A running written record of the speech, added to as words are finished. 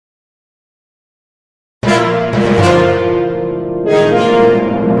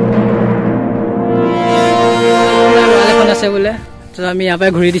তো আমি ইয়াৰ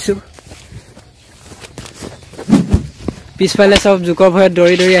পৰা ঘূৰি দিছো। পিছফালে সব জোকৰ ভয়ত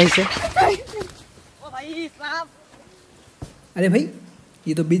দৌৰি দৌৰি আহিছে। अरे भाई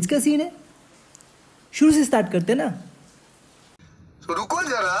ये तो बीच का सीन है, शुरू से स्टार्ट करते ना। रुको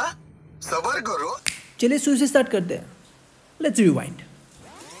जरा सब्र करो। चलिए शुरू से स्टार्ट करते हैं, let's rewind.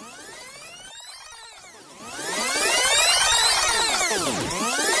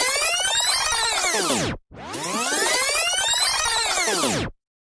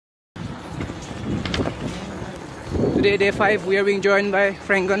 Today, day 5, we are being joined by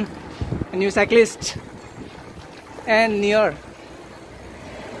Franklin, a new cyclist, and Near.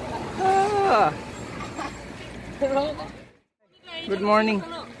 Good morning.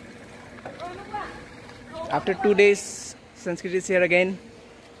 After 2 days, Sanskrit is here again.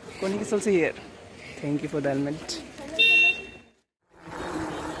 Konik is also here. Thank you for the helmet.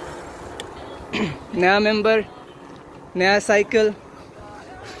 Naya member, Naya cycle.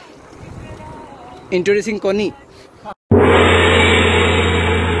 Introducing Koni.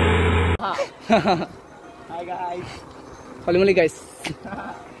 Hi guys. Holy guys.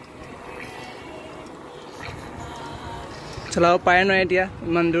 চলাব পাৰে নহয় এতিয়া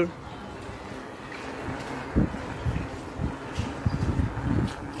ইমান দূৰ।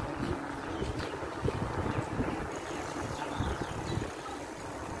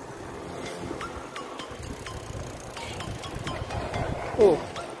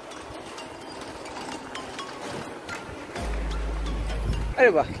 अरे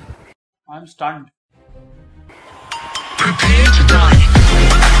वाह, I'm stunned. Prepare to die.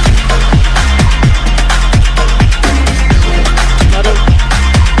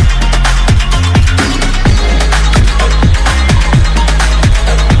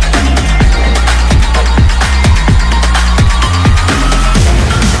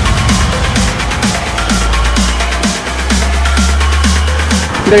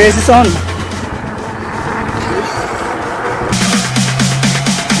 The race is on.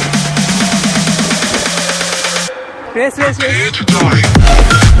 Race. Prepare to die.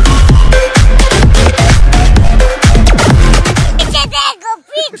 पीछे देखो,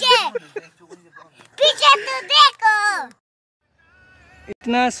 पीछे पीछे तो देखो।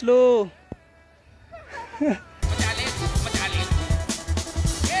 इतना स्लो।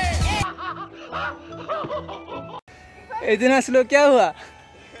 इतना स्लो क्या हुआ?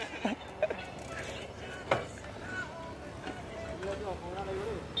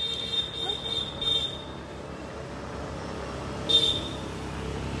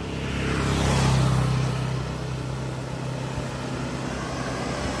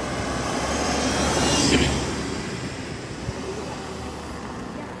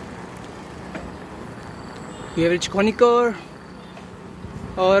 We have reached Konikor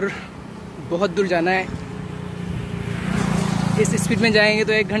और बहुत दूर जाना है। इस स्पीड में जाएंगे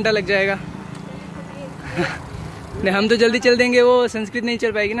तो 1 घंटा लग जाएगा। नहीं, हम तो जल्दी चल देंगे, वो संस्कृत नहीं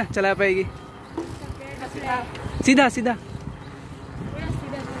चल पाएगी ना, चला पाएगी। सीधा सीधा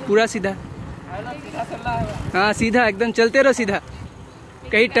पूरा सीधा। हाँ सीधा एकदम, चलते रहो सीधा,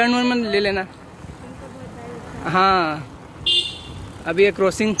 कहीं टर्न वर्न ले लेना। हाँ अभी ये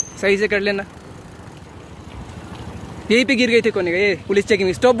क्रॉसिंग सही से कर लेना। यहीं पे गिर गई थी कोने का, ये पुलिस चेकिंग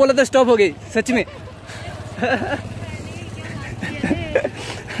में स्टॉप बोला था, स्टॉप हो गई सच में।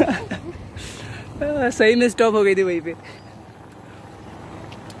 सही में स्टॉप हो गई थी वहीं पे।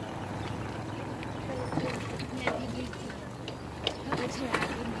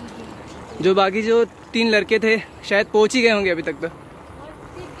 जो बाकी जो 3 लड़के थे शायद पहुंच ही गए होंगे अभी तक तो।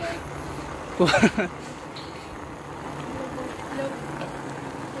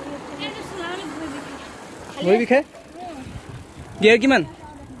 वही भी है गियर की मन,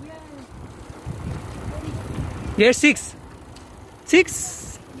 gear 6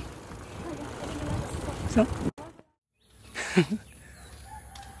 so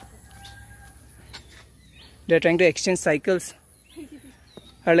they are trying to exchange cycles.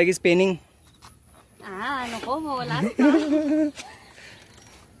 Her leg is paining. नको बोला।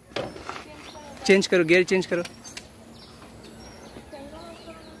 चेंज करो, गियर चेंज करो।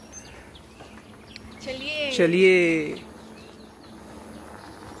 चलिए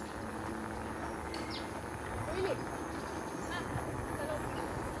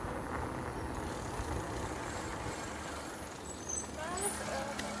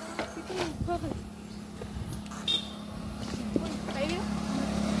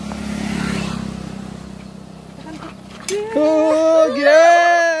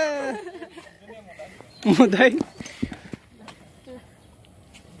मुदाई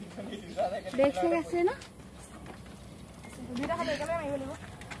देख से कैसे ना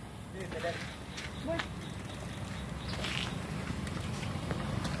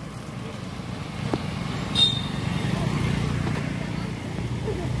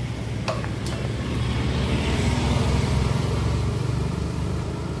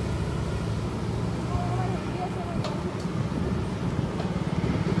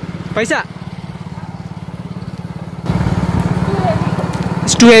Paisa?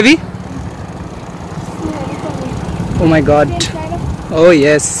 It's too heavy? Oh my god. Oh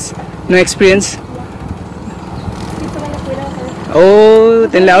yes. No experience. Oh,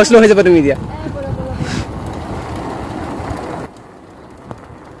 then lao slow hoye jaba tumi dia.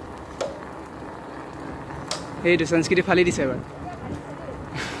 Hey, to Sanskrit phali dise ebar.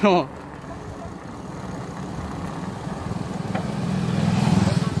 Oh.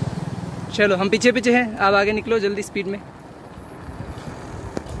 चलो हम पीछे पीछे हैं, आप आगे निकलो जल्दी स्पीड में.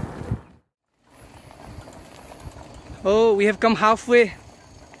 Oh, we have come halfway.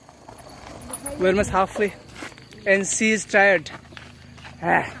 We're almost halfway, and she is tired.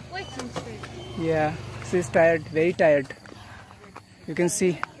 Yeah, she is tired, very tired. You can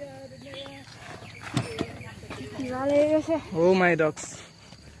see. Oh my dogs.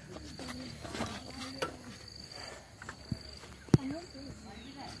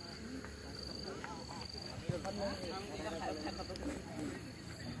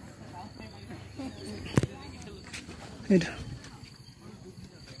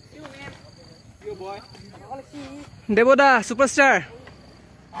 Deboda, superstar.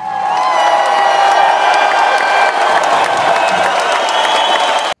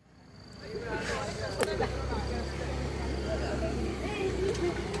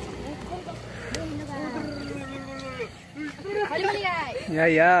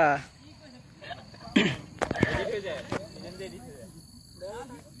 Yeah.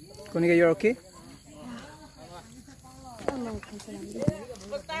 Konika, you're okay?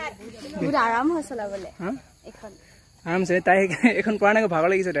 Good आराम हो सला बोले हाँ आराम से ताई एखन पुराना को भाग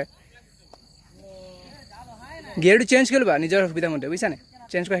लगी से गियर टू चेंज कर बा निजर सुविधा मते बुझा ने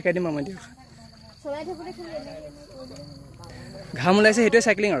चेंज को हेका दिम मते घाम ओलाइसे हेतु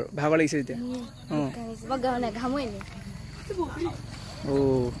साइक्लिंग और भाग लगिसे এতিয়া बगाव ना घाम होइने ओ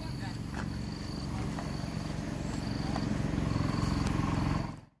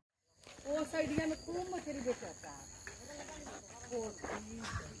ओ साइड में खूब मछली बेचता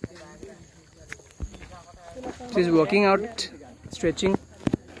She's walking out, stretching.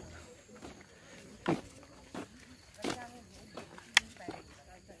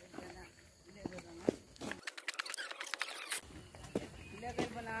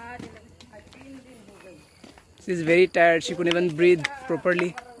 She's very tired. She couldn't even breathe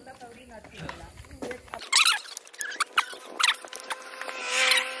properly.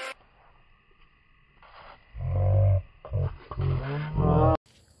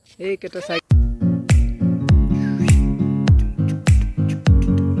 Hey, get a cycle.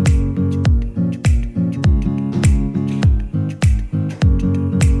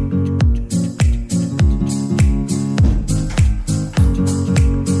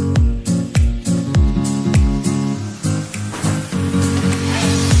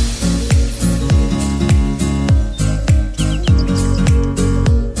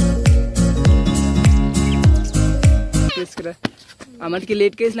 Amat ke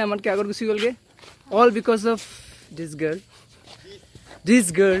late case la amat ke agar gusi gol ge all because of this girl.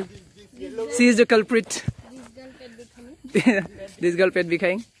 She is the culprit. This girl pet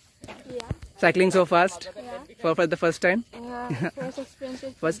bikhaing. Yeah. Cycling so fast. Yeah. For the first time. Yeah. First experience.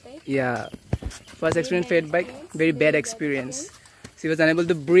 First experience fed bike. Very bad experience. She was unable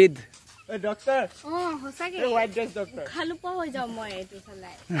to breathe. Hey doctor. Oh, hosa ke? Hey white dress doctor. Khalu pa ho jao moi etu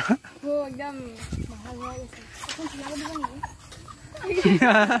salai. Ho ekdam mahal hoye gese. Ekon chilabo dibo ni?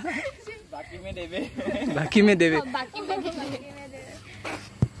 बाकी में देवे बाकी में देवे ना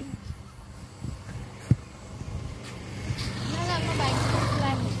मैं bike चला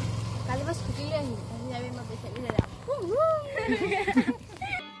है काली बस स्कूटी ले आई अभी मैं पैसे ले जा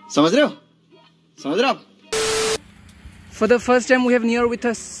समझ रहे हो For the first time we have Near with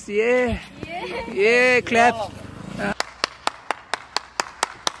us. Yeah, clap.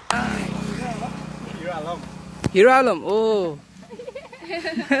 Hero Alam. Oh.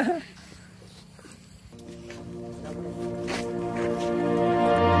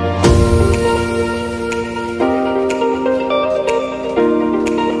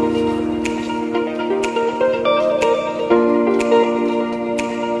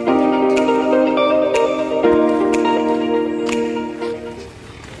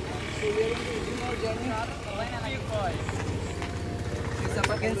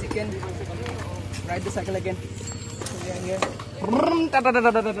 Again, you can ride the cycle again. Here.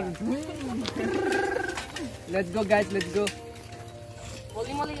 Let's go, guys. Let's go.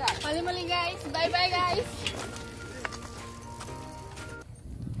 Holy moly guys. Bye bye guys.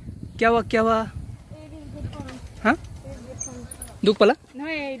 क्या हुआ? It is good for me. हाँ? It is good for me. दुख पला? No,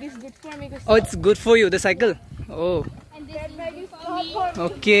 it is good for me. Oh, it's good for you, the cycle. Oh. And this bag is for me.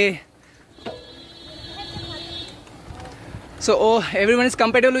 Okay. So, oh, everyone is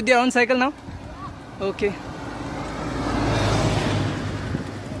compatible with their own cycle now? Okay.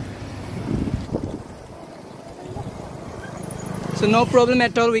 So, no problem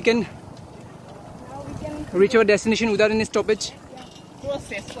at all. We can reach our destination without any stoppage.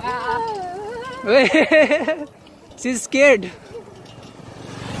 She's scared.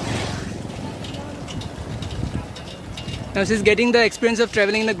 Now she's getting the experience of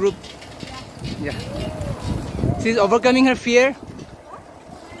traveling in a group. Yeah. She's overcoming her fear.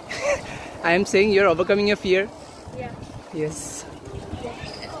 I am saying you're overcoming your fear. Yeah. Yes.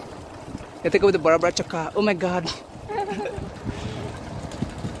 Let's go with the bada bada chakka. Oh my god.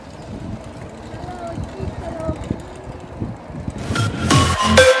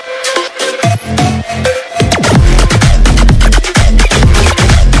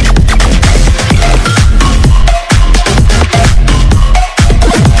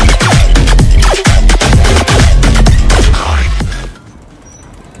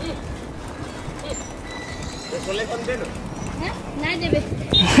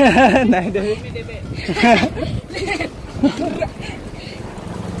 नहीं देवे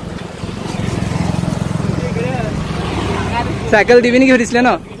cycle दिबी निकी सुधिছিলে न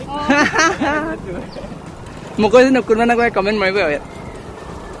মোক কৈছে নকুৰবা না কয় comment মাৰিব ইয়াত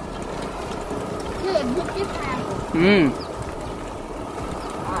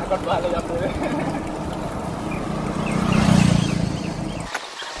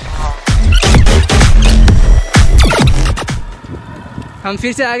हम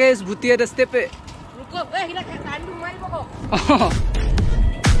फिर से आ गए इस भूतिया रास्ते पे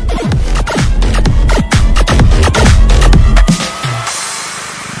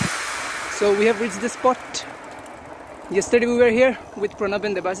So we have reached the spot. Yesterday we were here with Pranab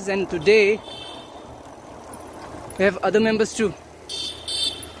and Debasis, and today we have other members too.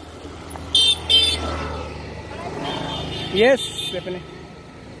 Yes, definitely.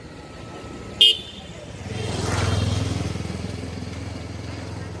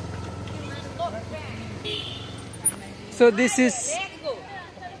 So this is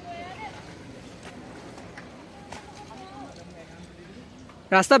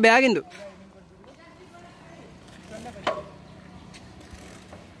रास्ता बेया किंतु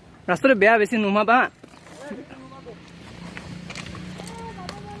रास्ता बेया बेसी नुमा बा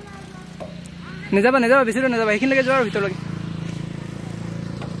नेजाबा नेजाबा बेसी नेजाबा एखिन लगे जोर ভিতৰ লগে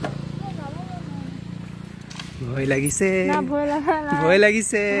ভয় লাগিছে না ভয়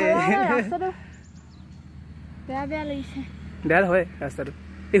লাগিছে ৰাস্তাটো বেয়া বেয়া লাগিছে বেয়া হয় ৰাস্তাটো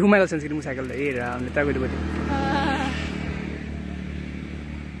এই ঘুমাই গল সেনসিটি মোৰ সাইকেল এই ৰাম নেতা কৰি দিব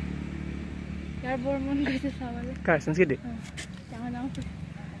यार बोर मन कैसे सावले कार संस्कृति jangan jangan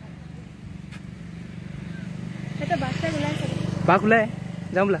kita bahasa gulai pak gulai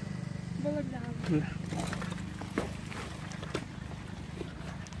jam bola bola jam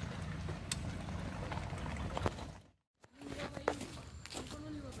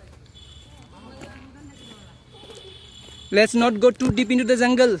Let's not go too deep into the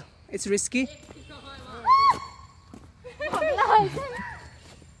jungle. It's risky.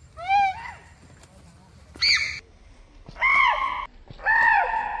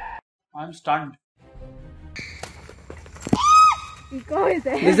 I'm stunned.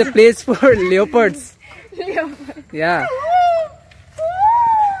 This is a place for leopards. Yeah.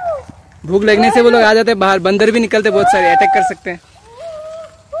 भूख लगने से वो लोग आ जाते हैं बाहर बंदर भी निकलते बहुत सारे अटैक कर सकते हैं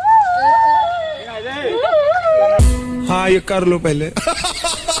हाँ ये कर लो पहले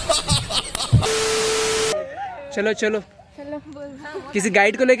चलो चलो किसी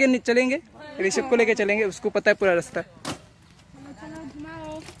गाइड को लेके चलेंगे ऋषभ को लेके चलेंगे उसको पता है पूरा रास्ता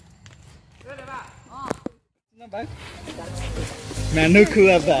Manu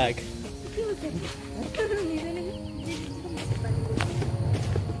cooler bag.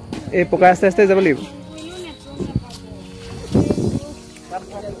 ए पका आस्ते आस्ते যাব লাগিব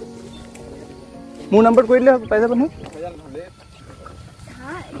মোৰ নম্বৰ কৈ দিলে পাই যাব নহয়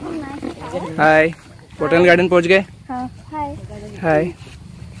हाय बॉटनिकल गार्डन पहुंच गए हां हाय हाय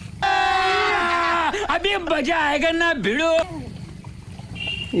अभी मजा आएगा ना भिड़ो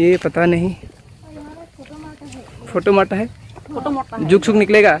ये पता नहीं फोटो माटा है जुक सुक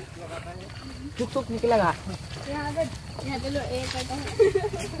निकलेगा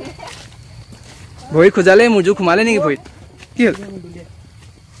भई खुजाले মোৰ जुक সোমালে নেকি ভই কি হল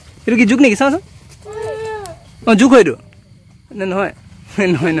এটো কি जुक নেকি চাও অ जुक হয়টো না নহয়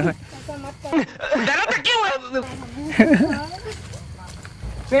নহয় নহয় डरा क्यों है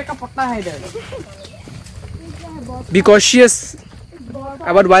पेड़ का पत्ता है इधर Be cautious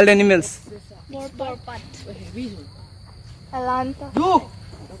about wild animals.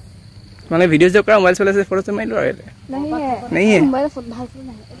 মানে ভিডিওজ जो करा मोबाइल से फोटो से माइल रहा है नहीं है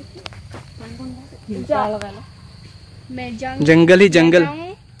जंगल ही जंगल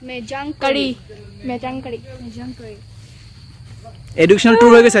एडुकेशनल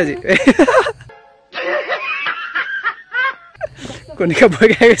टूर हो गए सर जी कोनिका भय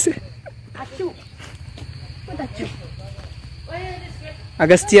गए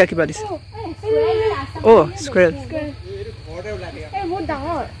अगस्तिया की बारिश ओ स्क्वेयर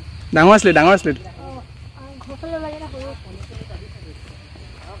डांगर असले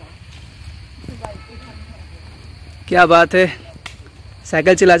क्या बात है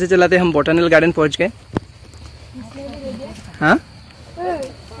साइकिल चलाते चलाते हम बॉटनिकल गार्डन पहुंच गए हाँ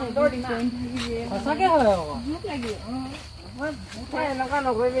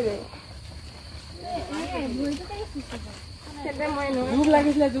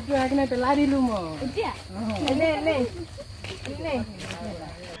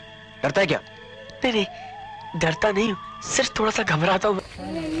डरता है क्या? नहीं डरता नहीं हूँ, सिर्फ थोड़ा सा घबराता हूँ।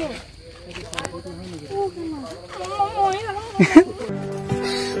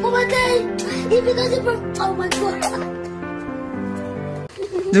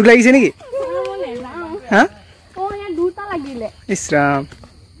 झुक लगी से नहीं हाँ इस्राम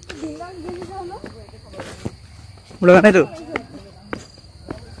लगा नहीं तो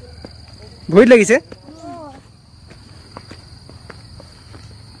भूत लगी से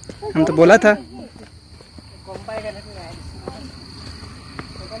हम तो बोला था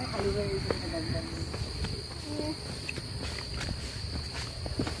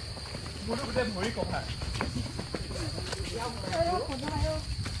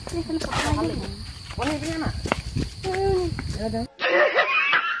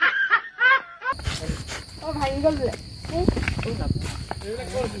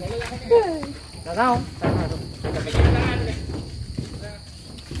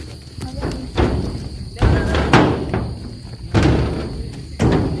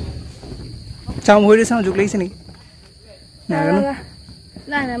चाँव भरी चाँव झुक लगी नहीं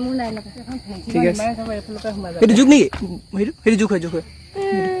ठीक है ये झुक नहीं ये झुक है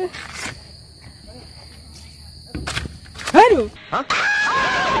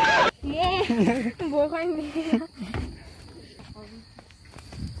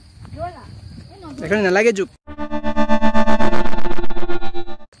देखने नालागे झुक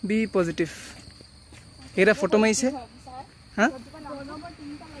बी पॉजिटिव एरा फोटो मारिছে हाँ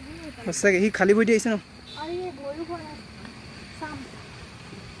सच्चाके हि खाली बहि दिছে न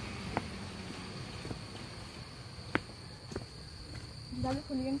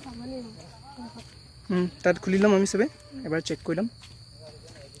তাত খুলি লম আমি সবে এবাৰ চেক কৰি লম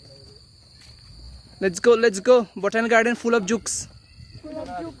let's go botanical garden full of Zouks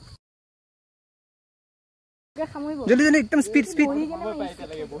जल्दी जल्दी एकदम स्पीड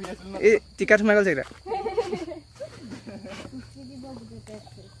ए टिकट मागल जरा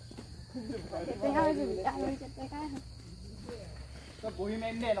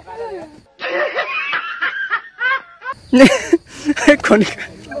कोनिका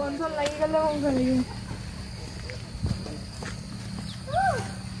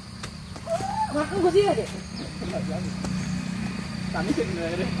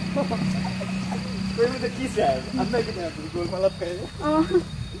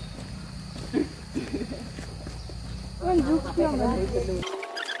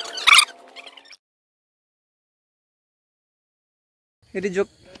ये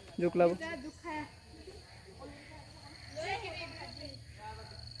जोक लाभ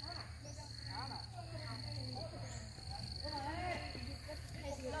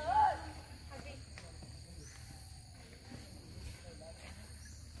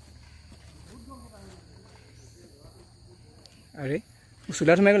अरे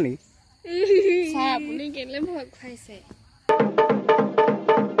चूला सोमाई गल नेকি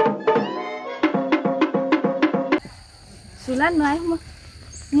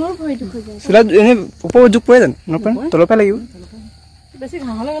चूला एने ऊपर जुक पड़े जान तल पे लगे बेसि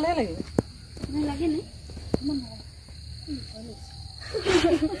घाहले गले लगे नहीं लगे नहीं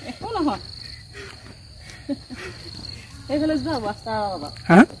एफाले जा वास्ता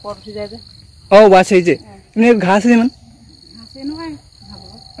हां ऊपर उठी जाय जे ओ वास है जे इने घास है मन घास है নহয়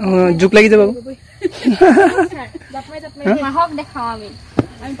जुक লাগি যাব জাপমাই মাহক দেখাও আমি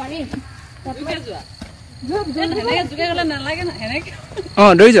পারি জাপমাই যোৱা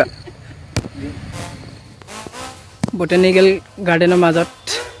बॉटनिकल गार्डन मजत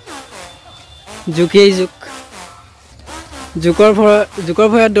जुके जुकर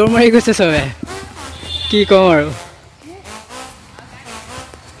भय दौड़ मारि गए सबे कि कम और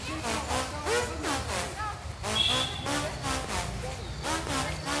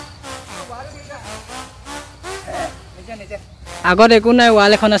আগত একো নাই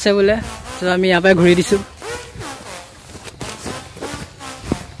ওয়াল এখন আছে বোলে তো আমি ইয়াৰ পৰা ঘূৰি দিছো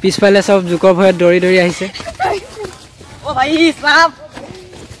পিছফালে সব জুকৰ ভয়ত দৌৰি দৌৰি আহিছে ओ भाई साहब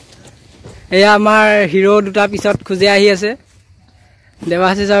এয়া আমাৰ হিৰো দুটা পিছত খুজে আহি আছে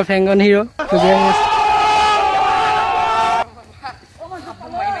দেৱাশিষৰ ফেংগন হিৰো খুজে আহি আছে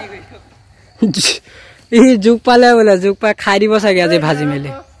এই জুক পালে বোলে জুক পাই খাই দিব চাগে আজি ভাজি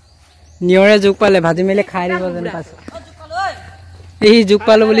মেলি নিয়ৰে জুক পালে ভাজি মেলি খাই দিব যেন পাইছে এই জুক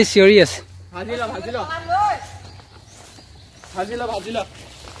পালো বুলি চিঞৰি আছে ভাজি ল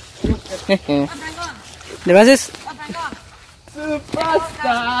দেৱাশিষ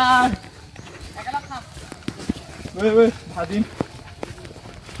सुपरस्टार भाजी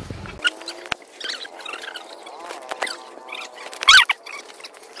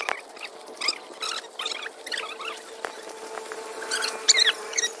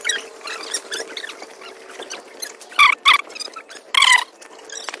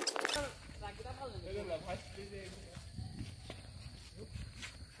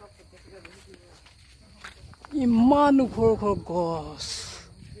ইমান ওখৰ গছ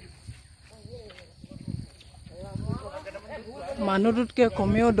মানুহটোতকে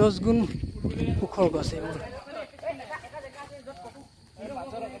কমেও 10 গুণ ওখৰ গছ এইবোৰ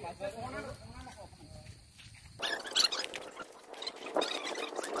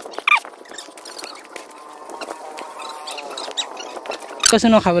কৈছে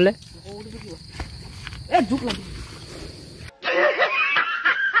ন খাবলে এ জুক লাগি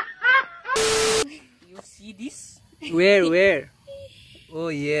see this where oh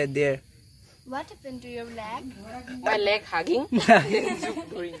yeah there What happened to your leg? my leg hugging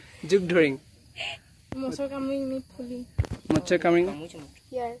juk dhring Mosor coming me fully. mocha coming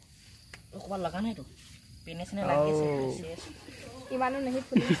Here. ओखबा लगा नहीं तो पेने से लग गया से Imano nahi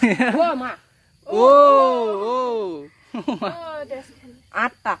fully. ओ मां oh Oh, that's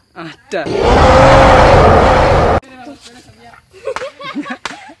आटा atta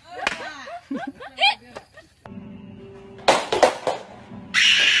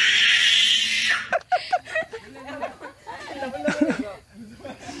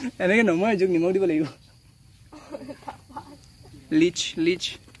এনেকে নময় জুক নিমখ দিব লাগিব लीच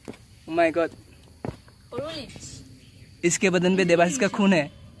oh my god इसके बदन पे देवाशिष का खून है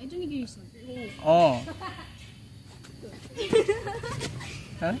oh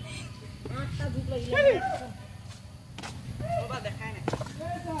हाँ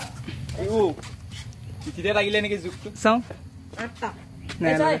किती লাগিলে নেকি জুকটো চাও आटा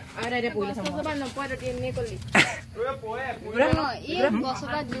নাই নাই अरे रे पहिले सम Soba no puedo tiene coli. Way পয়ে No, y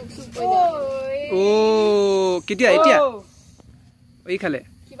soba juk su puedo. oh কেতিয়া এতিয়া ওই খালে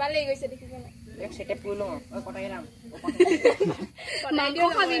Kiba le goise dekhiছে na. एक सेटअप কইলো ওই কটাই রাম Mangko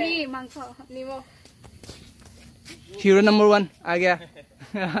খাবি নি mangko nimo. हीरो नंबर 1 आ गया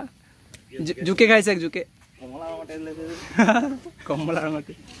जुके खाइছে जुके কমলা মতে লেছে কমলা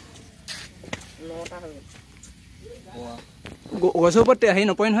ৰঙতে নটা হৈ গছৰ ওপৰত আহি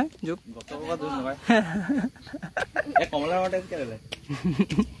নপৰে নহয় জুক গছৰ পৰা দূৰ নহয় এ কমলা মতে কেলে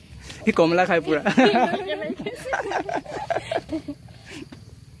ই কমলা খাই পুৰা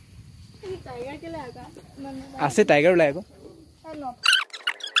Tiger ke laga. আছে টাইগাৰ ওলাই আকৌ No.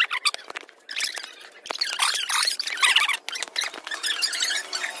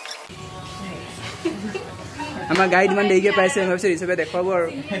 আমাৰ গাইড ইমান দেৰিকে পাইছে মই ভাবিছোঁ হিচাপে দেখুৱাব আৰু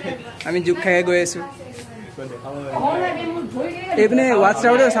আমি জুক খাই গৈ আছো এইপিনে ৱাটছ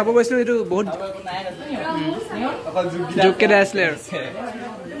টাৱাৰতে চাব গৈছিলোঁ এইটো বহুত জুক কেইটা আছিলে আৰু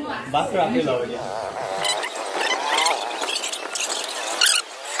বাস ৰাখি লও দিয়া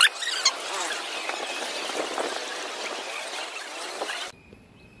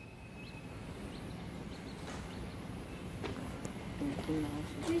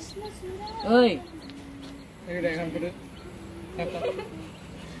ओइ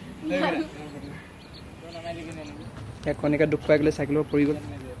এক কণিকা দুখ পাই গ'লে চাইকেলৰ পৰি গ'ল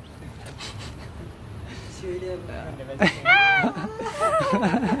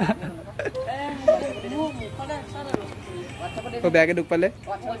বেয়াকে দুখ পালে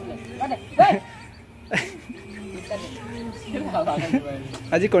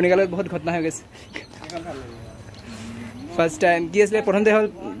আজি কণিকালত বহুত ঘটনা হৈ গৈছে ফাৰ্ষ্ট টাইম কি আছিলে প্ৰথমতে হ'ল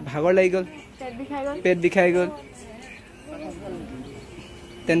ভাগৰ লাগি গ'ল পেট বিষাই গ'ল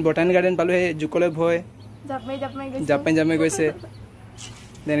দেন বটানিক গাৰ্ডেন পালোঁ সেই জুকলৈ ভয় জাপাই গৈছে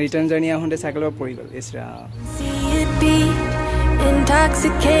দেন ৰিটাৰ্ণ জাৰ্ণি আহোঁতে চাইকেলৰ পৰি গ'ল ইছ Ram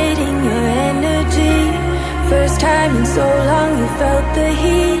Intoxicating your energy. First time in so long you felt the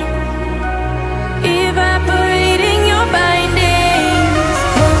heat evaporate.